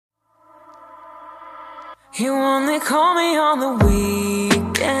You only call me on the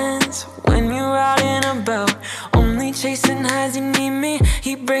weekends when you're out and about, only chasing highs. You need me.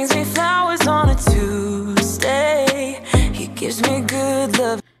 He brings me flowers on a Tuesday. He gives me good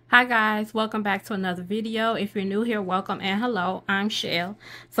love. Hi guys, welcome back to another video. If you're new here, welcome and hello. I'm Shell.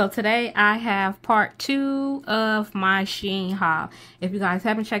 So today I have part 2 of my Shein haul. If you guys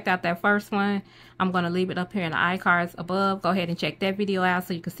haven't checked out that first one, I'm going to leave it up here in the iCards above. Go ahead and check that video out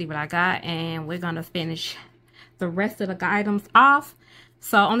so you can see what I got, and we're going to finish the rest of the items off.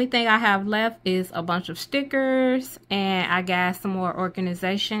 So only thing I have left is a bunch of stickers, and I got some more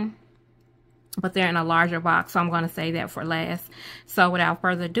organization, but they're in a larger box, so I'm going to save that for last. So without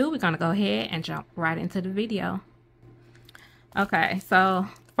further ado, we're going to go ahead and jump right into the video. Okay, so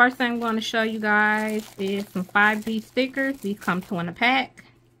first thing I'm going to show you guys is some 5D stickers. These come 2 in a pack.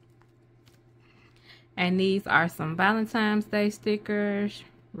 And these are some Valentine's Day stickers.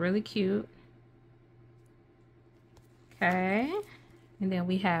 Really cute. Okay, and then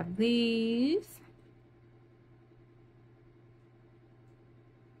we have these.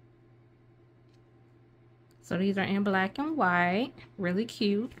 So these are in black and white, really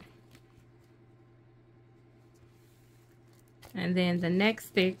cute. And then the next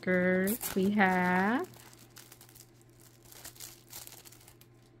stickers we have.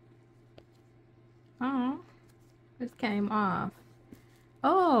 Oh, this came off.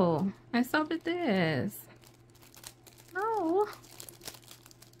 Oh, and so did this. Oh.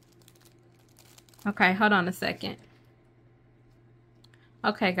 Okay, hold on a second.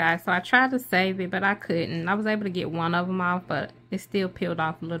 Okay guys, so I tried to save it, but I couldn't. I was able to get one of them off, but it still peeled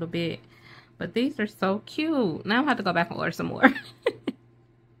off a little bit. But these are so cute. Now I have to go back and order some more.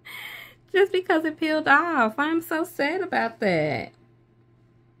 Just because it peeled off. I'm so sad about that.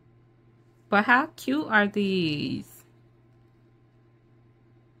 But how cute are these?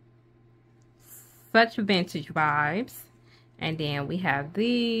 Such vintage vibes. And then we have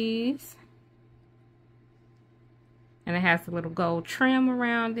these. And it has a little gold trim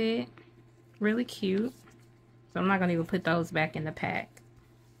around it. Really cute. So I'm not going to even put those back in the pack,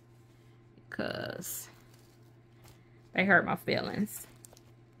 because they hurt my feelings.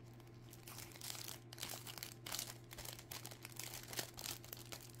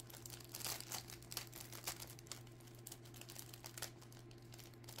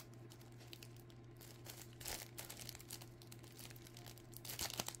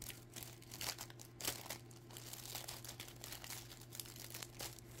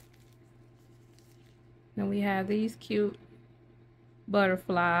 Then we have these cute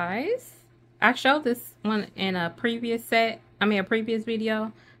butterflies. I showed this one in a previous previous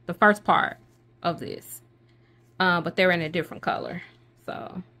video, the first part of this. But they're in a different color.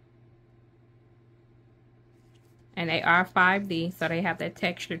 So, and they are 5D, so they have that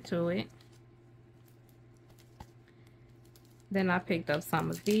texture to it. Then I picked up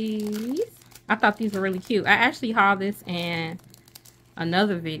some of these. I thought these were really cute. I actually hauled this in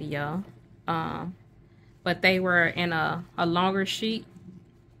another video. But they were in a longer sheet,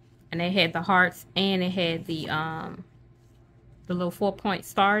 and they had the hearts, and it had the little 4-point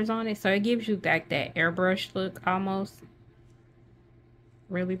stars on it, so it gives you like that airbrush look almost.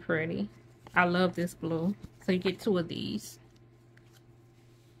 Really pretty. I love this blue. So you get 2 of these.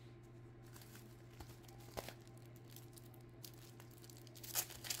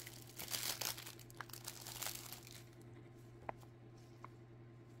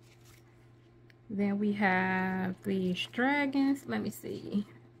 Then we have these dragons. Let me see.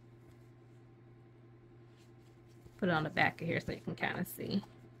 Put it on the back of here so you can kind of see.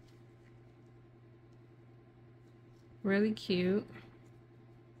 Really cute.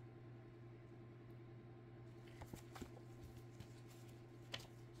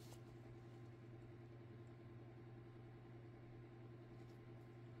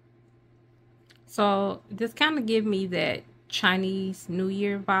 So this kind of give me that Chinese New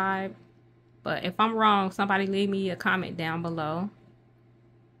Year vibe. But if I'm wrong, somebody leave me a comment down below.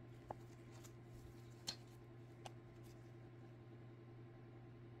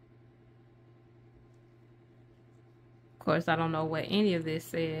 Of course, I don't know what any of this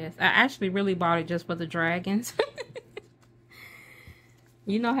says. I actually really bought it just for the dragons.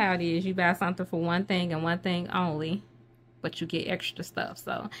 You know how it is. You buy something for one thing and one thing only, but you get extra stuff.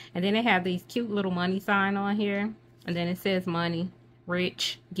 So, and then they have these cute little money sign on here. And then it says money,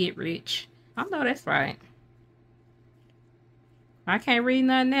 rich, get rich. I know that's right. I can't read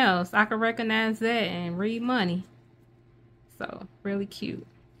nothing else. I can recognize that and read money. So, really cute.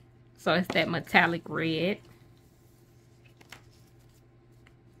 So, it's that metallic red.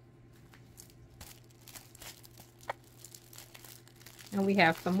 And we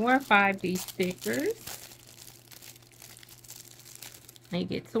have some more 5D stickers. And you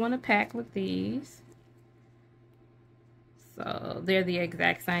get 2 in a pack with these. So they're the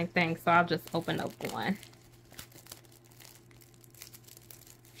exact same thing. So I'll just open up one.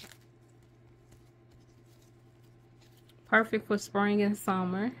 Perfect for spring and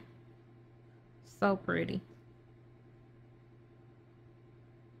summer. So pretty.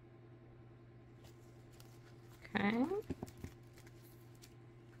 Okay.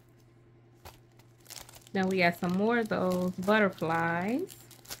 Then we got some more of those butterflies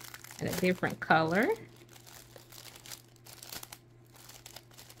in a different color.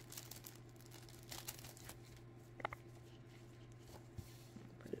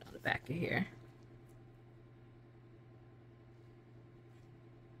 Put it on the back of here.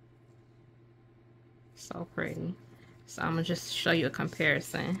 So pretty. So I'm gonna just show you a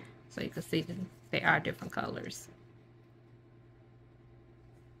comparison so you can see that they are different colors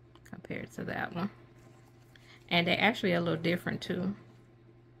compared to that one. And they're actually a little different too.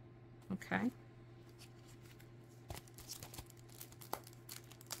 Okay.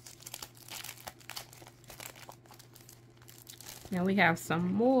 Now we have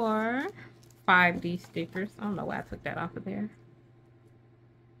some more 5D stickers. I don't know why I took that off of there.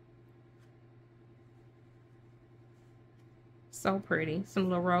 So pretty. Some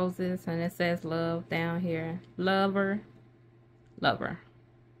little roses, and it says love down here. Lover. Lover.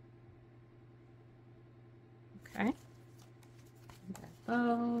 Okay. Got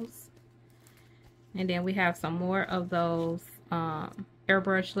those. And then we have some more of those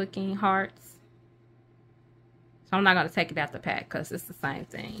airbrush looking hearts. So I'm not going to take it out the pack because it's the same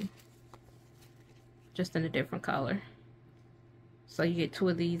thing. Just in a different color. So you get 2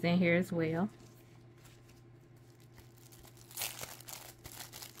 of these in here as well.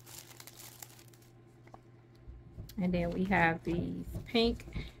 And then we have these pink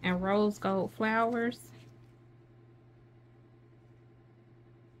and rose gold flowers.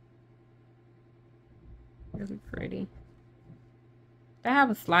 Really pretty. They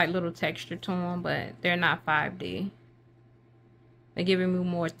have a slight little texture to them, but they're not 5D. They're giving me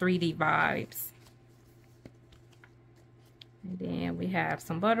more 3D vibes. And then we have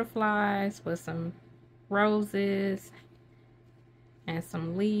some butterflies with some roses and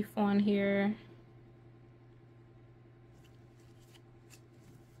some leaf on here.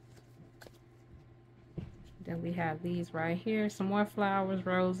 Then we have these right here, some more flowers,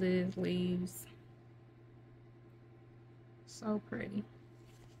 roses, leaves. So pretty.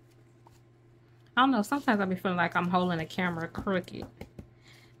 I don't know, sometimes I be feeling like I'm holding a camera crooked.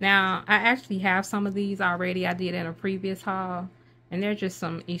 Now, I actually have some of these already. I did in a previous haul. And they're just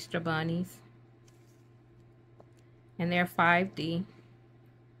some Easter bunnies. And they're 5D.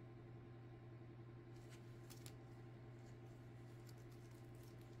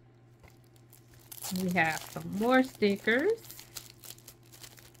 We have some more stickers.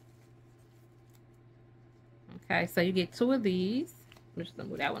 Okay, so you get 2 of these. I'm just gonna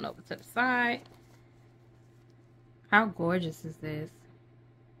move that one over to the side. How gorgeous is this?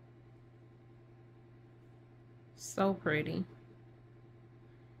 So pretty.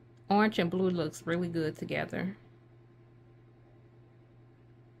 Orange and blue looks really good together.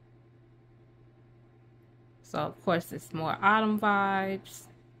 So of course it's more autumn vibes.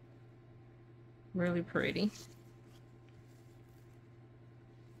 Really pretty.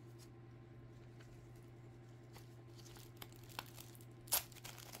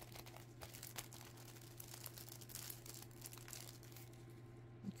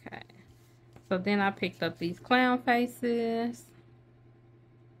 Okay. So then I picked up these clown faces.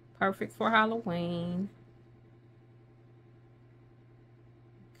 Perfect for Halloween.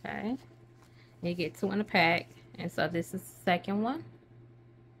 Okay. You get 2 in a pack. And so this is the second one.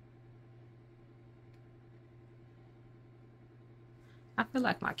 I feel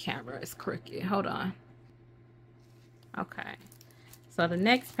like my camera is crooked. Hold on. Okay. So the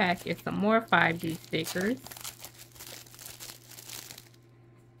next pack is some more 5D stickers.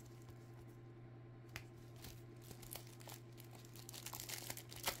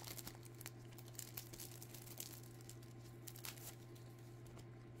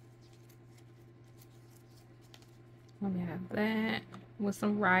 We have that with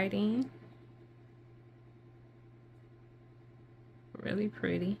some writing. Really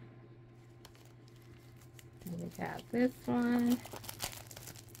pretty. And we got this one.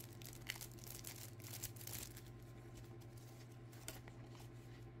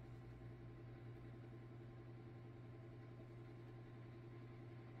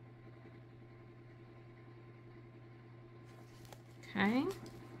 Okay.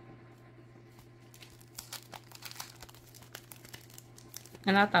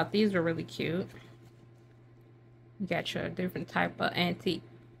 And I thought these were really cute. You got your different type of antique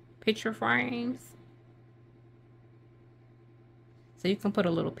picture frames. So you can put a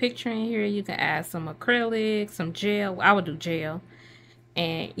little picture in here. You can add some acrylic, some gel. I would do gel.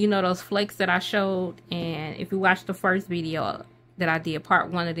 And you know those flakes that I showed? And if you watched the first video that I did, part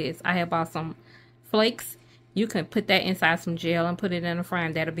 1 of this, I had bought some flakes. You can put that inside some gel and put it in a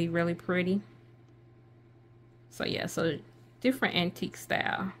frame. That'll be really pretty. So yeah, so different antique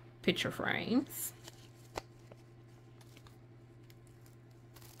style picture frames.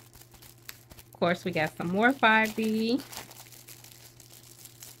 Of course, we got some more 5B.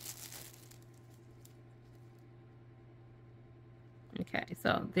 Okay,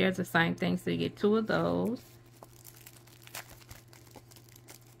 so there's the same thing. So you get 2 of those.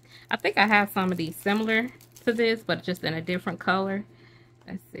 I think I have some of these similar to this, but just in a different color.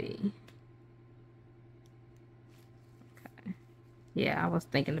 Let's see. Okay. Yeah, I was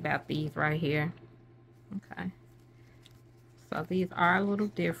thinking about these right here. Okay. So these are a little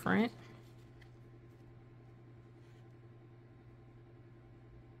different.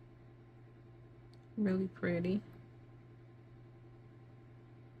 Really pretty.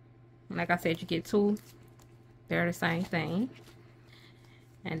 Like I said, you get 2. They're the same thing.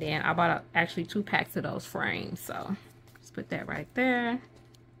 And then I bought actually 2 packs of those frames. So just put that right there.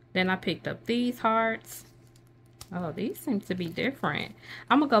 Then I picked up these hearts. Oh, these seem to be different.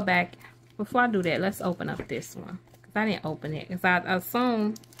 I'm going to go back. Before I do that, let's open up this one. Because I didn't open it. Because I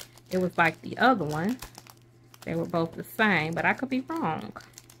assumed it was like the other one. They were both the same. But I could be wrong.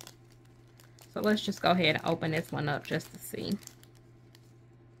 So let's just go ahead and open this one up just to see.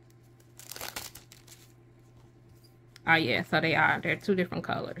 Oh yeah, so they are. They're 2 different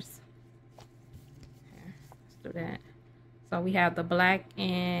colors. Okay, let's do that. So we have the black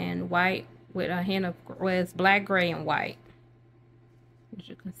and white with a hint of, well, it's black, gray, and white, as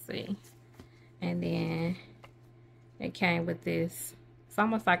you can see. And then it came with this. It's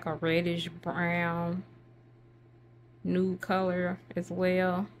almost like a reddish brown nude color as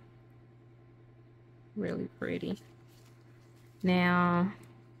well. Really pretty. Now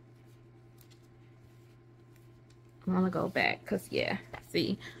I want to go back because, yeah,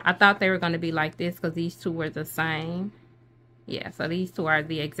 see, I thought they were going to be like this because these 2 were the same. Yeah, so these 2 are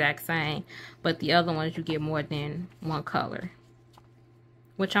the exact same, but the other ones you get more than 1 color,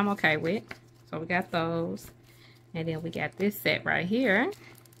 which I'm okay with. So we got those, and then we got this set right here.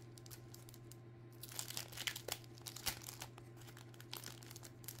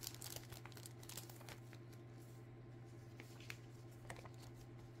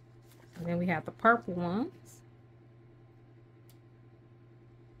 And then we have the purple ones.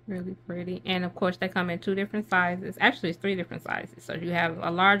 Really pretty. And of course they come in 2 different sizes. Actually, it's 3 different sizes. So you have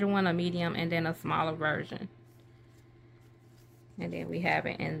a larger one, a medium, and then a smaller version. And then we have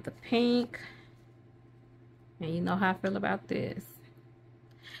it in the pink. And you know how I feel about this.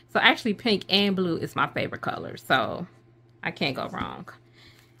 So actually pink and blue is my favorite color. So I can't go wrong.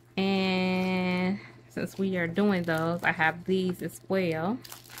 And since we are doing those, I have these as well.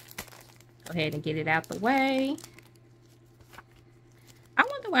 Go ahead and get it out the way. I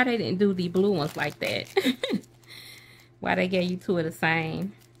wonder why they didn't do the blue ones like that. Why they gave you 2 of the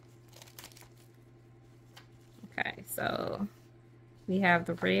same. Okay, so we have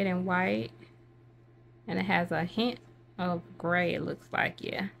the red and white. And it has a hint of gray, it looks like,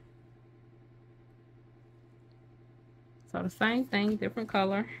 yeah. So the same thing, different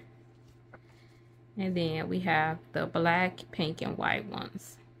color. And then we have the black, pink, and white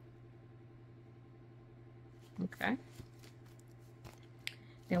ones. Okay.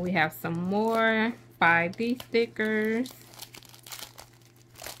 Then we have some more 5D stickers.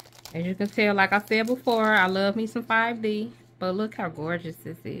 As you can tell, like I said before, I love me some 5D. But look how gorgeous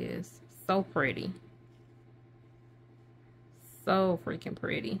this is. So pretty. So freaking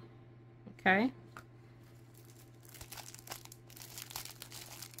pretty. Okay.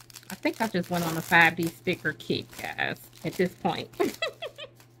 I think I just went on a 5D sticker kick, guys, at this point.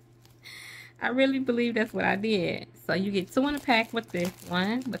 I really believe that's what I did. So you get 2 in a pack with this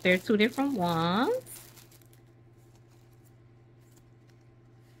one, but they're 2 different ones.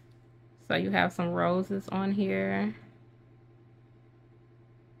 So you have some roses on here.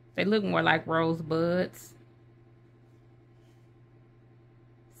 They look more like rosebuds.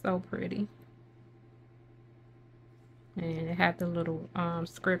 So pretty. And it had the little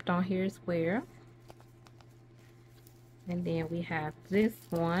script on here as well. And then we have this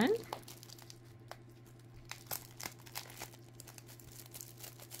one.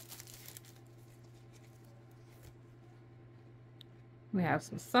 We have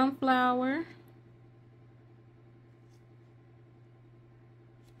some sunflower.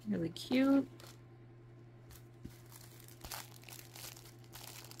 Really cute.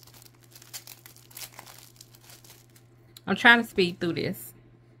 I'm trying to speed through this.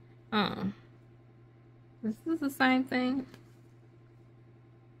 This is the same thing.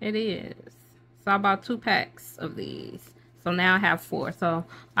 It is. So I bought 2 packs of these. So now I have 4. So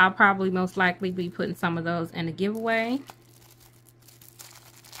I'll probably most likely be putting some of those in a giveaway.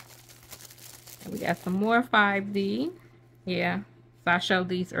 And we got some more 5D. Yeah. So I showed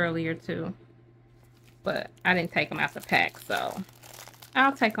these earlier too. But I didn't take them out the pack. So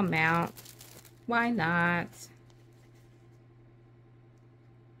I'll take them out. Why not?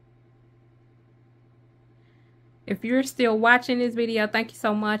 If you're still watching this video, thank you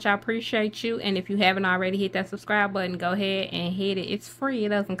so much. I appreciate you. And if you haven't already hit that subscribe button, go ahead and hit it. It's free. It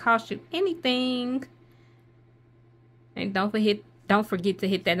doesn't cost you anything. And don't forget to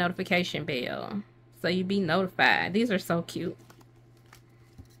hit that notification bell so you be notified. These are so cute.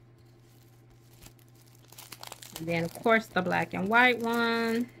 And then, of course, the black and white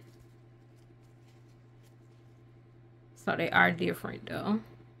one. So they are different, though.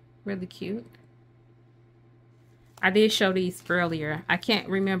 Really cute. I did show these earlier. I can't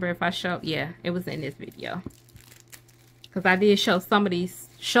remember if I showed. Yeah, it was in this video. Because I did show some of these,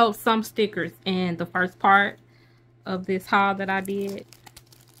 showed some stickers in the first part of this haul that I did.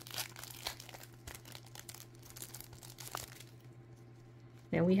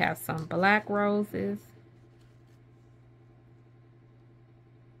 Then we have some black roses.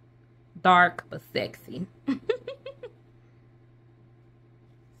 Dark but sexy.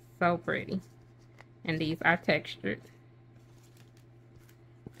 So pretty. And these are textured.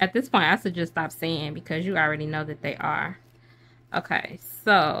 At this point, I should just stop saying because you already know that they are. Okay,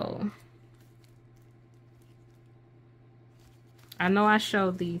 so I know I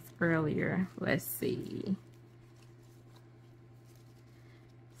showed these earlier. Let's see.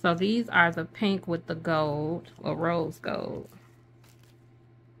 So these are the pink with the gold, or rose gold.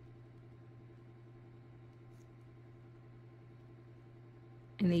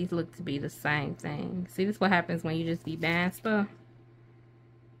 And these look to be the same thing. See, this is what happens when you just be buying stuff.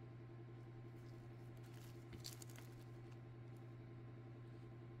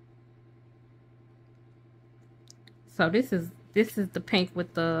 So this is the pink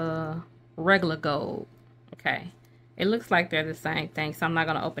with the regular gold. Okay. It looks like they're the same thing, so I'm not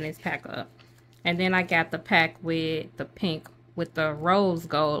going to open this pack up. And then I got the pack with the pink with the rose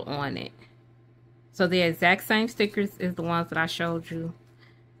gold on it. So the exact same stickers is the ones that I showed you.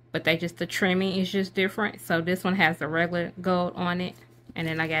 But the trimming is just different. So this one has the regular gold on it. And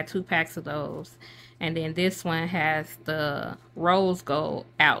then I got 2 packs of those. And then this one has the rose gold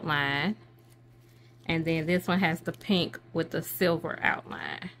outline. And then this one has the pink with the silver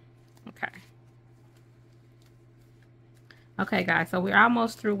outline. Okay. Okay, guys. So we're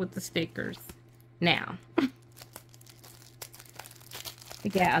almost through with the stickers. Now, we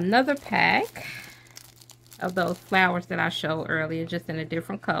got another pack of those flowers that I showed earlier, just in a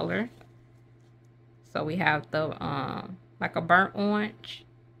different color. So we have the like a burnt orange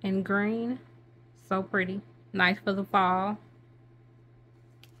and green. So pretty. Nice for the fall.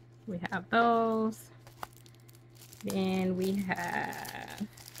 We have those. Then we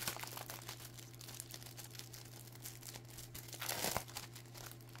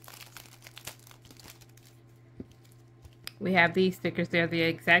have these stickers. They're the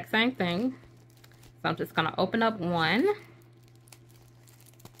exact same thing. So I'm just going to open up one.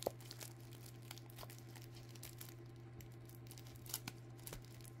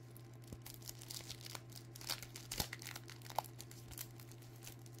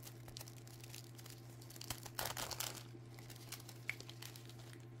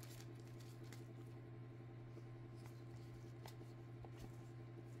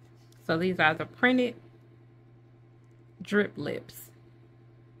 So these are the printed drip lips.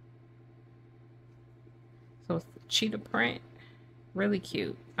 So it's the cheetah print. Really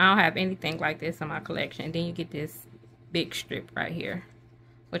cute. I don't have anything like this in my collection. And then you get this big strip right here,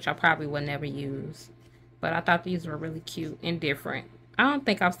 which I probably will never use. But I thought these were really cute and different. I don't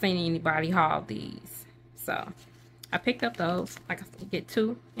think I've seen anybody haul these. So I picked up those. Like I said, you get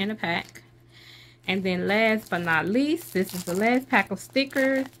 2 in a pack. And then last but not least, this is the last pack of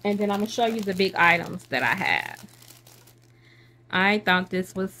stickers. And then I'm going to show you the big items that I have. I thought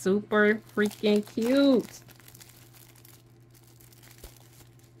this was super freaking cute.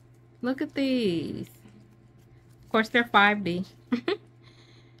 Look at these. Of course, they're 5D.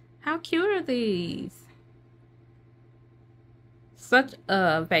 How cute are these? Such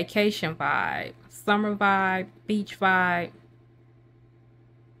a vacation vibe. Summer vibe. Beach vibe.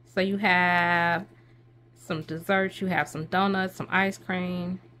 So you have some desserts. You have some donuts. Some ice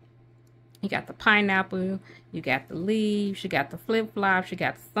cream. You got the pineapple. You got the leaves. You got the flip-flops. You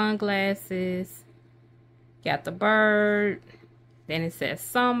got the sunglasses. Got the bird. Then it says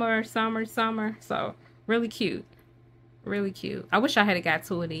summer, summer, summer. So really cute. Really cute. I wish I had got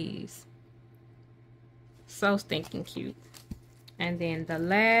 2 of these. So stinking cute. And then the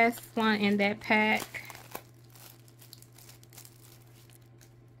last one in that pack.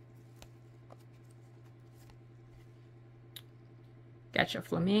 Got your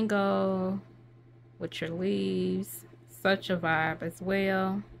flamingo with your leaves. Such a vibe as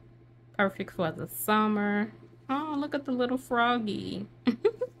well. Perfect for the summer. Oh, look at the little froggy.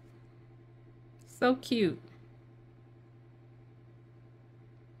 So cute.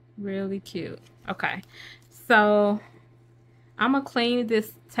 Really cute. Okay. So, I'm going to clean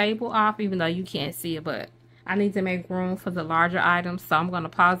this table off, even though you can't see it, but I need to make room for the larger items. So, I'm going to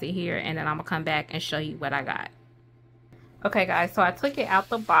pause it here, and then I'm going to come back and show you what I got. Okay, guys. So, I took it out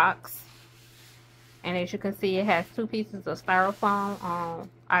the box. And as you can see, it has 2 pieces of styrofoam on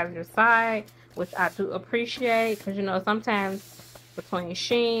either side, which I do appreciate. Because, you know, sometimes between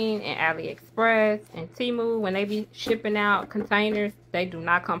Shein and AliExpress and Temu, when they be shipping out containers, they do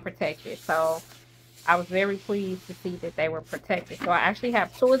not come protected. So, I was very pleased to see that they were protected. So, I actually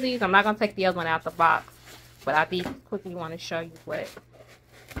have 2 of these. I'm not going to take the other one out the box. But I did quickly want to show you what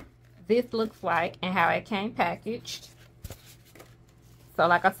this looks like and how it came packaged. So,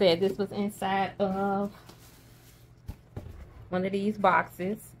 like I said, this was inside of one of these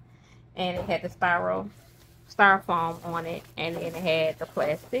boxes. And it had the styrofoam on it. And then it had the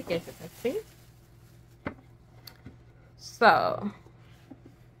plastic, as you can see. So,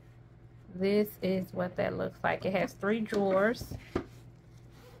 this is what that looks like. It has 3 drawers.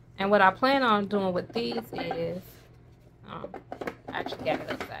 And what I plan on doing with these is, I actually got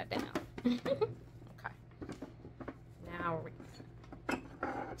it upside down. Okay. Now,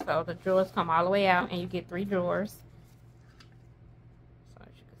 so the drawers come all the way out, and you get 3 drawers. So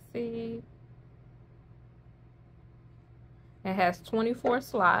as you can see, it has 24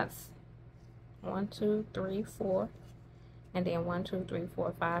 slots. 1, 2, 3, 4. And then 1, 2, 3,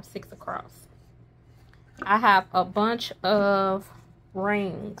 4, 5, 6 across. I have a bunch of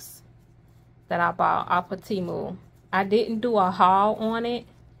rings that I bought off of Temu. I didn't do a haul on it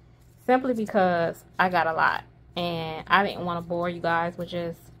simply because I got a lot. And I didn't want to bore you guys with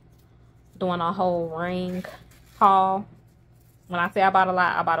just doing a whole ring haul. When I say I bought a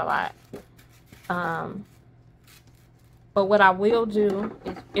lot, I bought a lot. But what I will do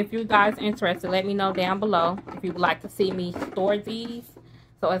is, if you guys are interested, let me know down below if you would like to see me store these.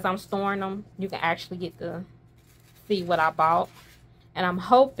 So as I'm storing them, you can actually get to see what I bought. And I'm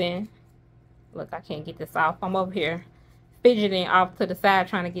hoping, look, I can't get this off. I'm over here fidgeting off to the side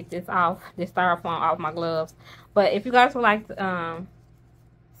trying to get this off, this styrofoam off my gloves. But if you guys would like to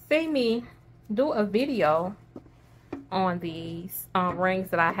see me do a video on these rings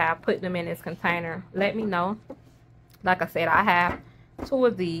that I have, putting them in this container, let me know. Like I said, I have 2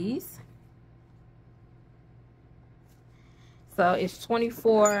 of these. So it's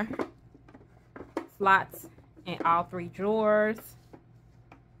 24 slots in all 3 drawers.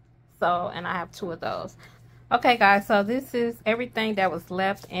 So, and I have 2 of those. Okay, guys, so this is everything that was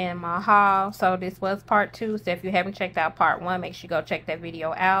left in my haul. So this was part 2. So if you haven't checked out part 1, make sure you go check that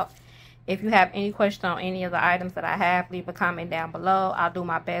video out. If you have any question on any of the items that I have, leave a comment down below. I'll do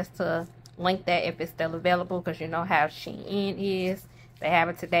my best to link that if it's still available, because you know how Shein is. They have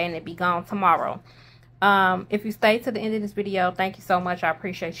it today and it be gone tomorrow. If you stay to the end of this video, thank you so much. I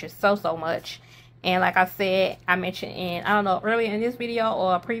appreciate you so much. And like I said, I mentioned in, I don't know, earlier in this video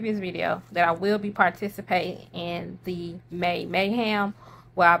or a previous video, that I will be participating in the May Mayhem,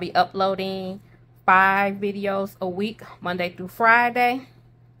 where I'll be uploading 5 videos a week, Monday through Friday.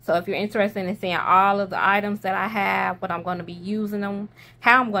 So if you're interested in seeing all of the items that I have, what I'm going to be using them,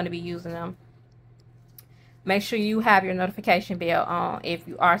 how I'm going to be using them, make sure you have your notification bell on if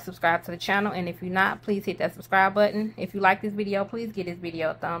you are subscribed to the channel. And if you're not, please hit that subscribe button. If you like this video, please give this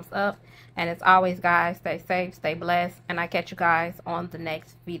video a thumbs up. And as always, guys, stay safe, stay blessed, and I'll catch you guys on the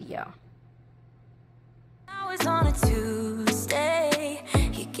next video. I was on a Tuesday.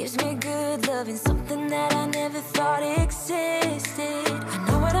 He gives me good loving, something that I never thought existed.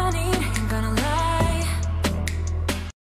 I know what I need.